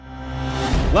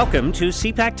Welcome to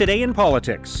CPAC Today in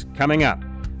Politics. Coming up,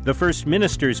 the First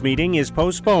Minister's meeting is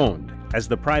postponed as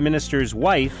the Prime Minister's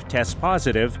wife tests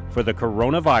positive for the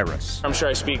coronavirus. I'm sure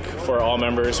I speak for all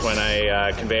members when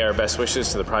I convey our best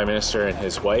wishes to the Prime Minister and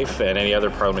his wife and any other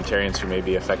parliamentarians who may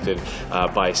be affected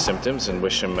by symptoms, and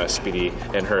wish him a speedy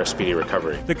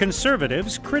recovery. The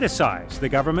Conservatives criticize the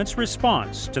government's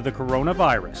response to the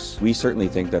coronavirus. We certainly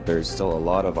think that there's still a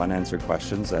lot of unanswered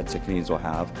questions that Canadians will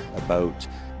have about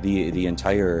the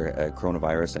entire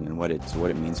coronavirus and what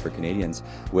it means for Canadians,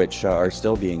 which are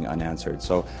still being unanswered.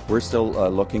 So we're still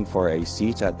looking for a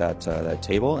seat at that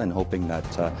table and hoping that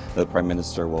the Prime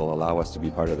Minister will allow us to be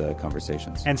part of the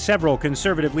conversations. And several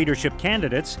Conservative leadership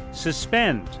candidates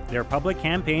suspend their public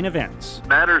campaign events. It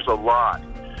matters a lot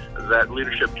that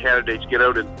leadership candidates get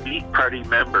out and meet party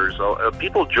members.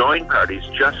 People join parties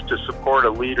just to support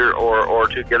a leader or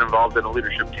to get involved in a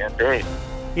leadership campaign.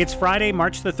 It's Friday,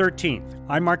 March the 13th.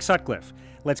 I'm Mark Sutcliffe.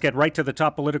 Let's get right to the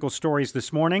top political stories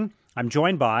this morning. I'm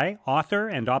joined by author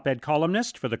and op-ed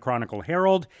columnist for the Chronicle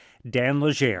Herald, Dan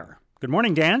Legere. Good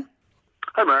morning, Dan.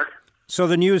 Hi, Mark. So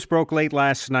the news broke late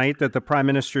last night that the Prime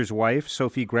Minister's wife,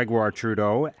 Sophie Gregoire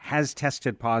Trudeau, has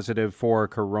tested positive for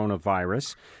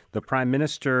coronavirus. The Prime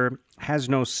Minister has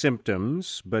no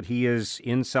symptoms, but he is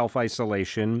in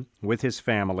self-isolation with his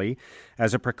family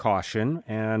as a precaution.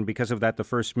 And because of that, the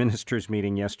First Minister's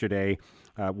meeting yesterday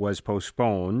was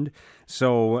postponed.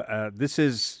 So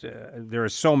there are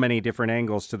so many different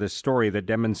angles to this story that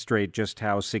demonstrate just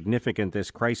how significant this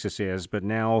crisis is. But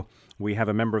now we have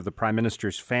a member of the Prime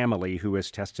Minister's family who has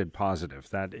tested positive.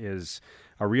 That is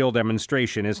a real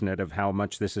demonstration, isn't it, of how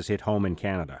much this has hit home in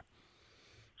Canada?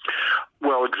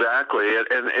 Well, exactly.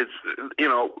 And it's,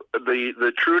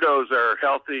 the Trudeaus are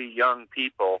healthy young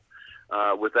people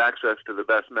with access to the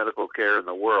best medical care in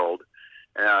the world.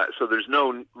 So there's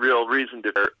no real reason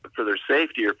for their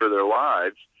safety or for their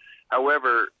lives.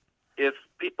 However, if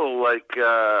people like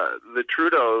the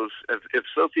Trudeaus, if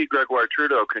Sophie Gregoire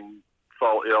Trudeau can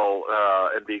fall ill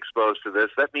and be exposed to this,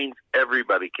 that means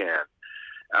everybody can.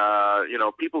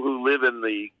 People who live in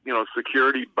the,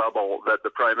 security bubble that the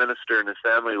Prime Minister and his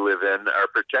family live in are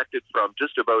protected from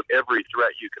just about every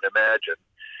threat you can imagine.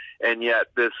 And yet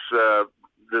this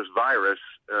virus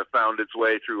found its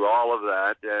way through all of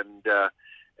that,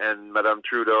 and Madame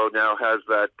Trudeau now has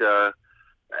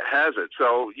it.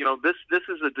 So, this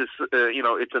is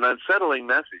it's an unsettling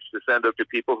message to send out to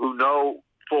people who know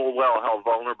full well how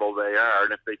vulnerable they are,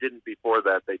 and if they didn't before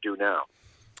that, they do now.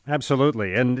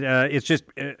 Absolutely. And it's just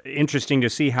interesting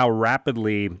to see how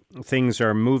rapidly things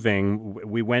are moving.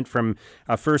 We went from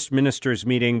a First Minister's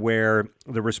meeting where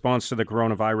the response to the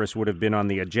coronavirus would have been on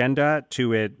the agenda,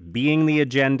 to it being the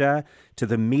agenda, to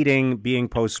the meeting being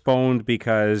postponed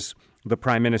because the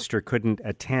Prime Minister couldn't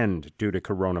attend due to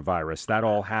coronavirus. That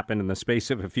all happened in the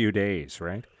space of a few days,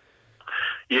 right?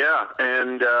 Yeah.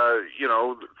 And,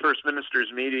 First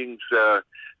Minister's meetings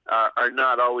are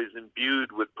not always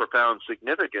imbued with profound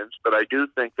significance, but I do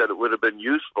think that it would have been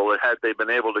useful had they been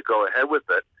able to go ahead with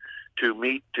it, to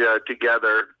meet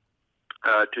together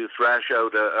to thrash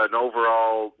out an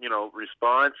overall,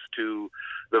 response to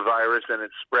the virus and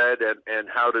its spread and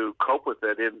how to cope with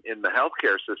it in the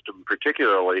healthcare system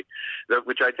particularly,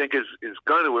 which I think is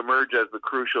going to emerge as the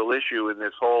crucial issue in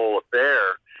this whole affair.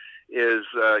 Is,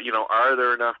 are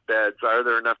there enough beds? Are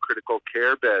there enough critical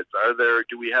care beds?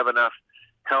 Do we have enough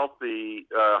healthy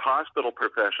hospital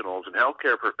professionals and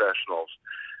healthcare professionals?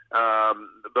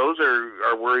 Those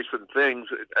are worrisome things,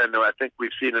 and I think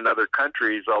we've seen in other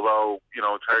countries, although,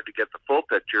 it's hard to get the full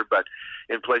picture, but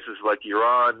in places like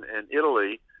Iran and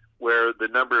Italy, where the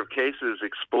number of cases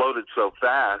exploded so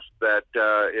fast that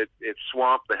it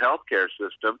swamped the healthcare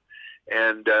system.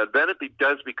 And then it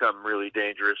does become really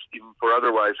dangerous, even for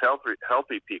otherwise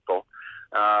healthy people,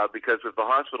 because if the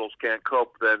hospitals can't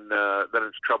cope, then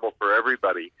it's trouble for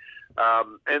everybody.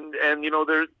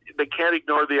 They can't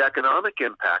ignore the economic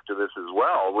impact of this as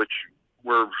well, which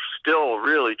we're still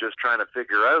really just trying to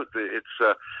figure out. It's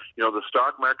the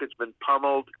stock market's been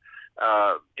pummeled.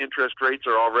 Interest rates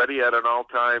are already at an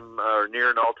all-time or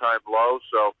near an all-time low,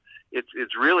 so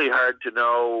it's really hard to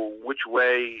know which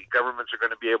way governments are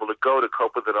going to be able to go to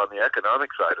cope with it on the economic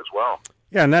side as well.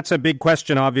 Yeah, and that's a big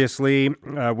question, obviously.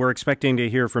 We're expecting to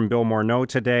hear from Bill Morneau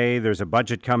today. There's a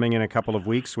budget coming in a couple of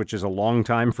weeks, which is a long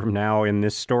time from now in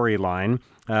this storyline.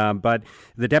 But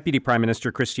the Deputy Prime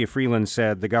Minister, Chrystia Freeland,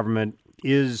 said the government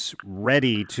is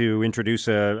ready to introduce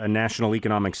a national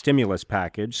economic stimulus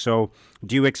package. So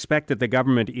do you expect that the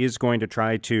government is going to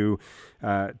try to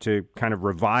kind of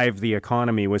revive the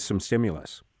economy with some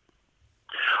stimulus?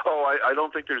 Oh, I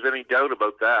don't think there's any doubt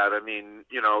about that. I mean,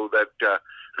 that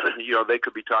they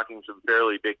could be talking some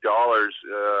fairly big dollars.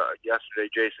 Yesterday,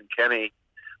 Jason Kenney,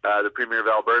 the Premier of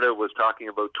Alberta, was talking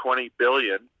about $20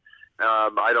 billion.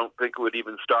 I don't think it would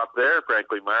even stop there,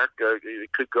 frankly, Mark.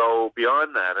 It could go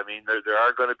beyond that. I mean, there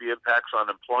are going to be impacts on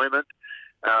employment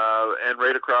and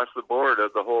right across the board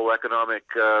of the whole economic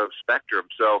spectrum.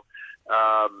 So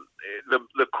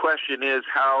the question is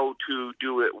how to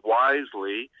do it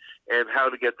wisely and how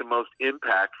to get the most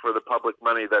impact for the public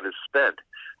money that is spent.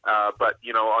 But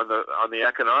on the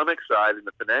economic side and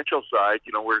the financial side,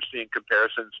 we're seeing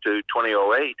comparisons to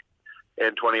 2008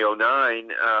 and 2009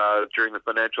 during the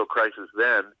financial crisis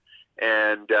then,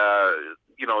 and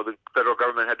the federal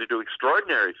government had to do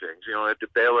extraordinary things. Had to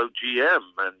bail out GM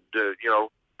and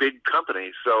big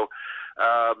companies. So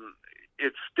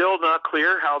it's still not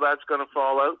clear how that's going to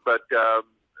fall out, but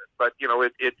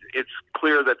it's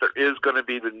clear that there is going to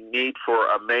be the need for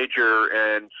a major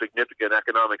and significant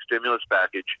economic stimulus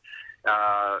package,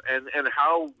 and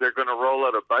how they're going to roll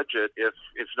out a budget if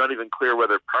it's not even clear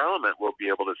whether Parliament will be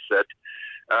able to sit.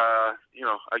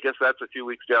 I guess that's a few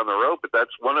weeks down the road, but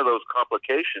that's one of those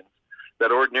complications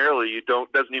that ordinarily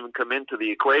doesn't even come into the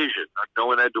equation. No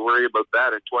one had to worry about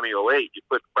that in 2008. You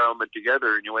put Parliament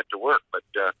together and you went to work, but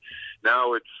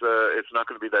now it's not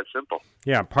going to be that simple.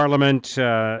 Yeah, Parliament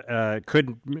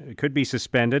could be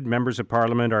suspended. Members of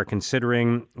Parliament are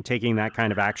considering taking that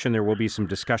kind of action. There will be some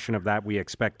discussion of that we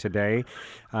expect today.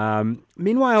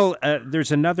 Meanwhile,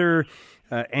 there's another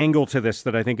angle to this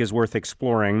that I think is worth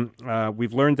exploring.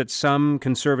 We've learned that some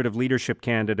Conservative leadership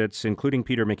candidates, including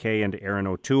Peter MacKay and Erin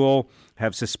O'Toole,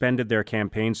 have suspended their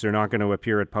campaigns. They're not going to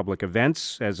appear at public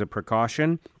events as a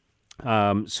precaution.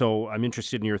 So I'm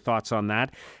interested in your thoughts on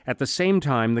that. At the same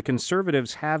time, the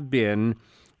Conservatives have been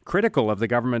critical of the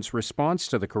government's response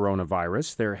to the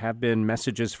coronavirus. There have been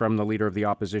messages from the Leader of the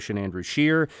Opposition, Andrew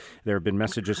Scheer. There have been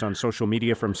messages on social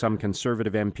media from some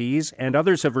Conservative MPs, and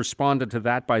others have responded to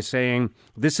that by saying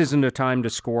this isn't a time to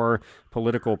score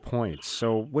political points.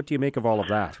 So what do you make of all of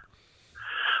that?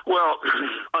 Well,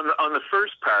 on the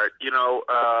first part,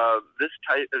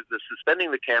 the suspending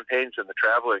the campaigns and the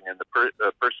traveling and the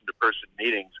person-to-person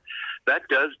meetings, that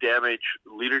does damage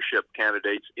leadership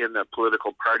candidates in the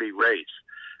political party race.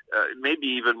 Maybe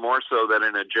even more so than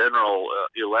in a general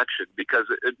election, because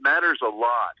it matters a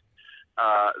lot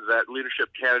that leadership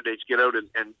candidates get out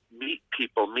and meet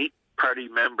people, meet party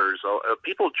members.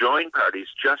 People join parties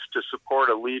just to support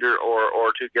a leader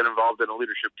or to get involved in a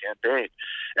leadership campaign.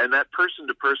 And that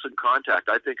person-to-person contact,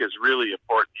 I think, is really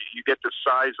important. You get to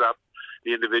size up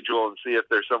the individual and see if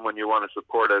there's someone you want to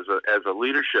support as a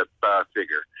leadership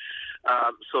figure.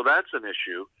 So that's an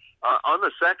issue. On the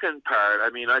second part,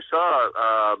 I mean, I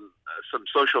saw some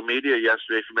social media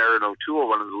yesterday from Erin O'Toole,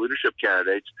 one of the leadership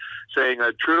candidates, saying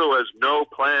that Trudeau has no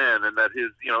plan and that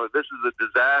this is a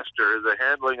disaster. The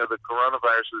handling of the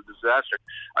coronavirus is a disaster.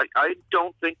 I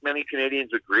don't think many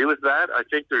Canadians agree with that. I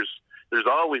think there's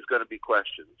always going to be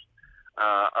questions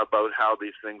about how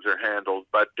these things are handled.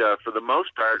 But for the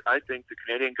most part, I think the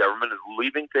Canadian government is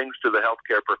leaving things to the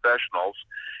healthcare professionals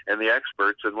and the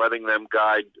experts and letting them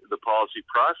guide the policy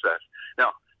process.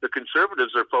 Now, the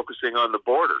Conservatives are focusing on the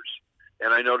borders.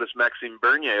 And I noticed Maxime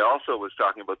Bernier also was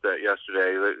talking about that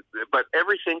yesterday. But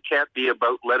everything can't be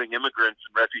about letting immigrants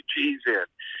and refugees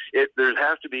in. There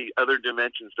has to be other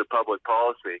dimensions to public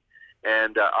policy.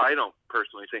 And I don't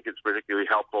personally think it's particularly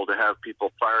helpful to have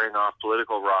people firing off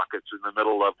political rockets in the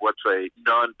middle of what's a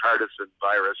nonpartisan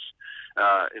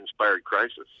virus-inspired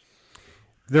crisis.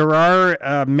 There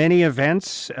are many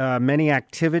events, many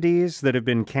activities that have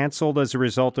been canceled as a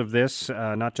result of this,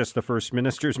 not just the First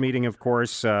Minister's meeting, of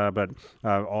course, but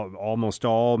almost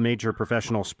all major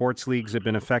professional sports leagues have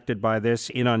been affected by this.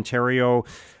 In Ontario,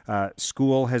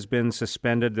 school has been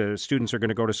suspended. The students are going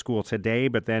to go to school today,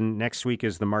 but then next week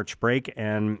is the March break,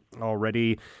 and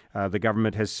already the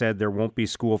government has said there won't be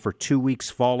school for 2 weeks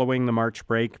following the March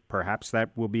break. Perhaps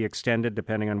that will be extended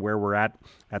depending on where we're at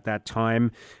that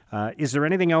time. Is there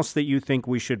anything else that you think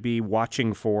we should be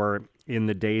watching for in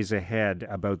the days ahead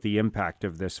about the impact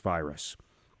of this virus?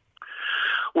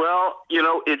 Well,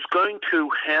 it's going to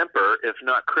hamper, if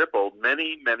not cripple,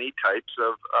 many, many types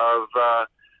of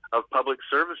public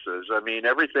services. I mean,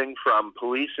 everything from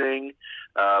policing,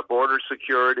 border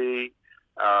security.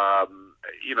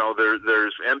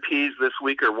 There's MPs this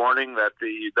week are warning that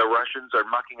the Russians are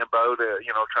mucking about,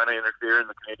 trying to interfere in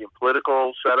the Canadian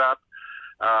political setup.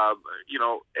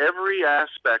 Every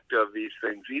aspect of these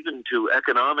things, even to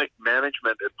economic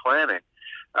management and planning,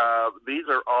 these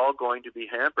are all going to be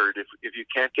hampered if you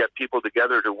can't get people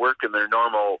together to work in their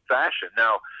normal fashion.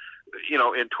 Now,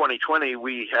 in 2020,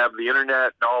 we have the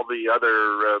internet and all the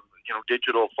other,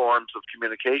 digital forms of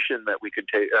communication that we could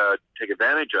take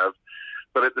advantage of.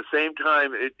 But at the same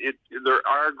time, there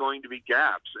are going to be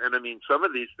gaps. And I mean, some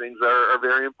of these things are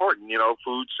very important,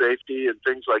 food safety and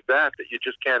things like that you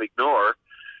just can't ignore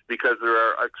because there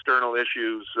are external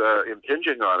issues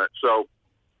impinging on it. So,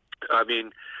 I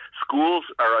mean, schools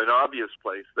are an obvious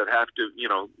place that have to,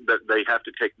 that they have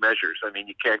to take measures. I mean,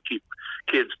 you can't keep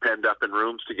kids penned up in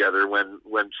rooms together when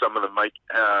some of them might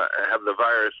have the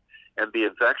virus and be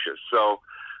infectious. So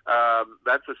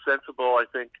that's a sensible, I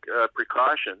think,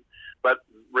 precaution. But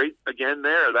right again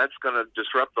there, that's going to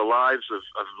disrupt the lives of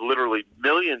literally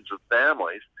millions of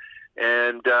families.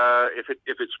 And if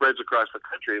it spreads across the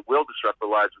country, it will disrupt the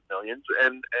lives of millions.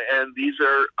 And these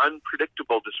are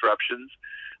unpredictable disruptions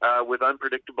with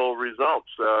unpredictable results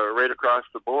right across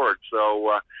the board.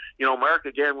 So, Mark,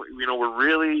 again, we're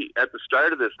really at the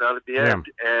start of this, not at the end.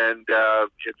 And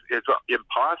it's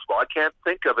impossible. I can't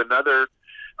think of another.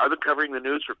 I've been covering the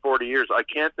news for 40 years. I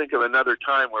can't think of another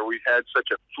time where we've had such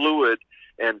a fluid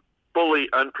and fully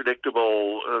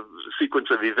unpredictable sequence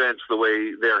of events the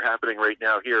way they're happening right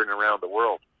now here and around the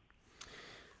world.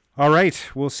 All right.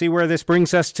 We'll see where this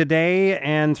brings us today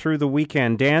and through the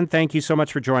weekend. Dan, thank you so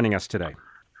much for joining us today.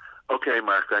 Okay,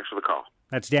 Mark. Thanks for the call.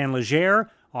 That's Dan Legere,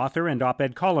 author and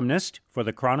op-ed columnist for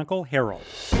the Chronicle Herald.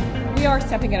 We are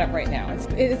stepping it up right now.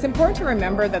 It's important to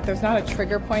remember that there's not a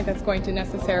trigger point that's going to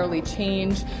necessarily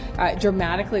change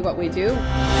dramatically what we do.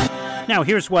 Now,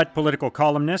 here's what political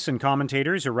columnists and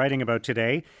commentators are writing about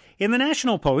today. In the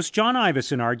National Post, John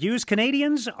Ivison argues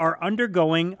Canadians are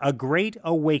undergoing a great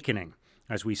awakening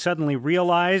as we suddenly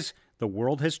realize the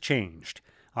world has changed.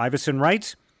 Ivison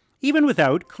writes, even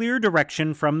without clear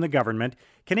direction from the government,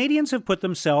 Canadians have put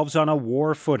themselves on a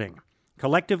war footing.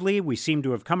 Collectively, we seem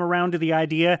to have come around to the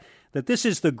idea that this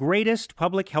is the greatest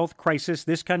public health crisis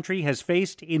this country has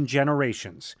faced in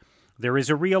generations. There is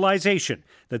a realization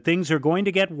that things are going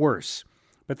to get worse,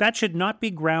 but that should not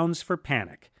be grounds for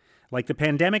panic. Like the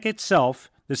pandemic itself,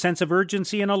 the sense of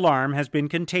urgency and alarm has been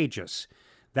contagious.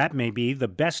 That may be the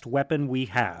best weapon we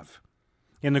have.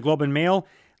 In the Globe and Mail,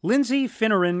 Lindsay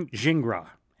Finneran-Gingras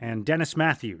and Dennis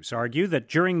Matthews argue that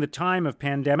during the time of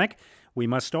pandemic, we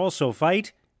must also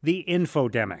fight the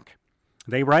infodemic.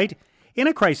 They write, in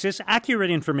a crisis, accurate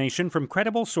information from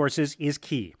credible sources is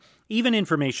key. Even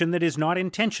information that is not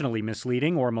intentionally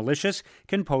misleading or malicious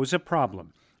can pose a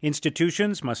problem.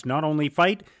 Institutions must not only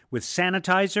fight with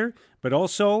sanitizer, but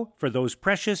also for those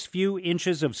precious few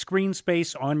inches of screen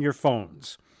space on your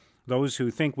phones. Those who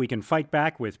think we can fight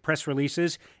back with press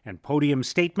releases and podium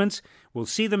statements will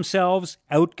see themselves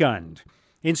outgunned.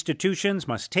 Institutions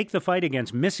must take the fight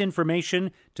against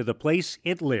misinformation to the place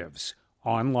it lives,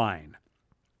 online.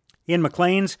 In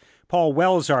Maclean's, Paul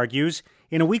Wells argues,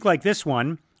 in a week like this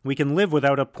one, we can live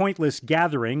without a pointless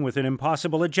gathering with an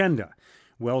impossible agenda.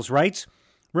 Wells writes,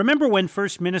 remember when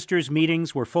First Minister's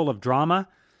meetings were full of drama?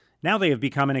 Now they have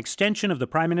become an extension of the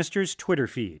Prime Minister's Twitter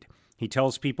feed. He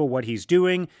tells people what he's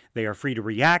doing, they are free to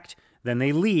react, then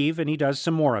they leave and he does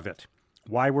some more of it.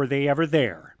 Why were they ever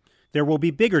there? There will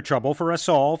be bigger trouble for us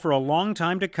all for a long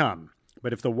time to come.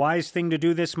 But if the wise thing to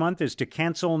do this month is to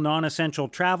cancel non-essential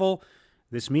travel,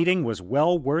 this meeting was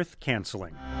well worth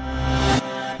canceling.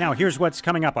 Now, here's what's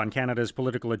coming up on Canada's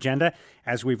political agenda.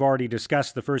 As we've already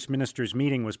discussed, the First Minister's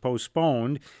meeting was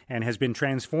postponed and has been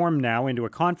transformed now into a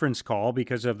conference call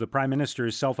because of the Prime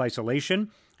Minister's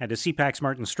self-isolation. And as CPAC's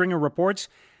Martin Stringer reports,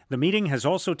 the meeting has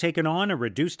also taken on a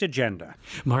reduced agenda.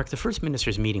 Mark, the First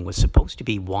Minister's meeting was supposed to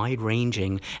be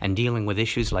wide-ranging and dealing with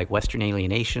issues like Western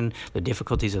alienation, the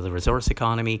difficulties of the resource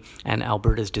economy, and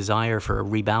Alberta's desire for a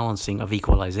rebalancing of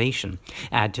equalization.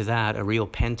 Add to that a real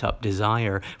pent-up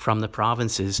desire from the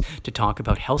provinces to talk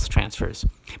about health transfers.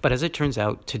 But as it turns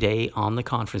out, today on the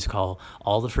conference call,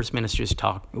 all the First Ministers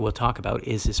will talk about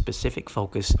is the specific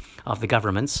focus of the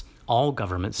government's, all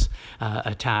governments'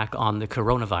 attack on the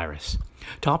coronavirus.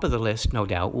 Top of the list, no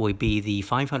doubt, will be the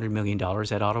 $500 million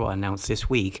that Ottawa announced this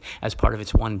week as part of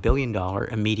its $1 billion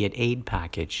immediate aid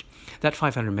package. That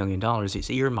 $500 million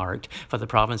is earmarked for the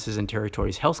provinces and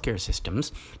territories' healthcare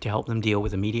systems to help them deal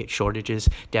with immediate shortages,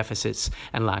 deficits,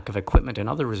 and lack of equipment and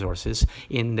other resources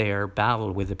in their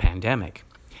battle with the pandemic.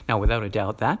 Now, without a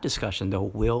doubt, that discussion,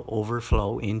 though, will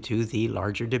overflow into the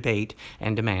larger debate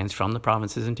and demands from the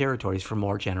provinces and territories for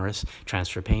more generous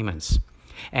transfer payments.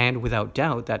 And without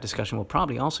doubt, that discussion will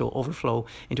probably also overflow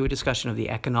into a discussion of the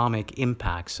economic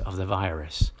impacts of the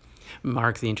virus.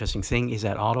 Mark, the interesting thing is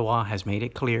that Ottawa has made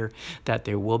it clear that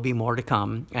there will be more to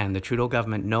come, and the Trudeau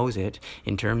government knows it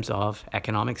in terms of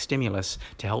economic stimulus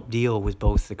to help deal with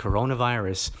both the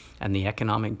coronavirus and the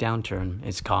economic downturn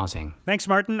it's causing. Thanks,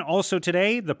 Martin. Also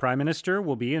today, the Prime Minister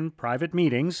will be in private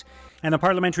meetings, and the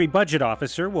Parliamentary Budget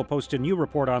Officer will post a new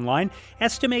report online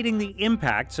estimating the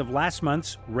impacts of last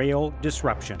month's rail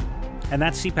disruption. And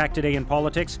that's CPAC Today in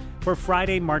Politics for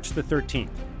Friday, March the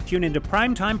 13th. Tune into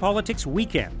Primetime Politics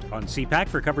Weekend on CPAC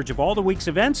for coverage of all the week's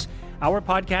events. Our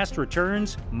podcast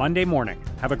returns Monday morning.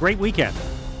 Have a great weekend.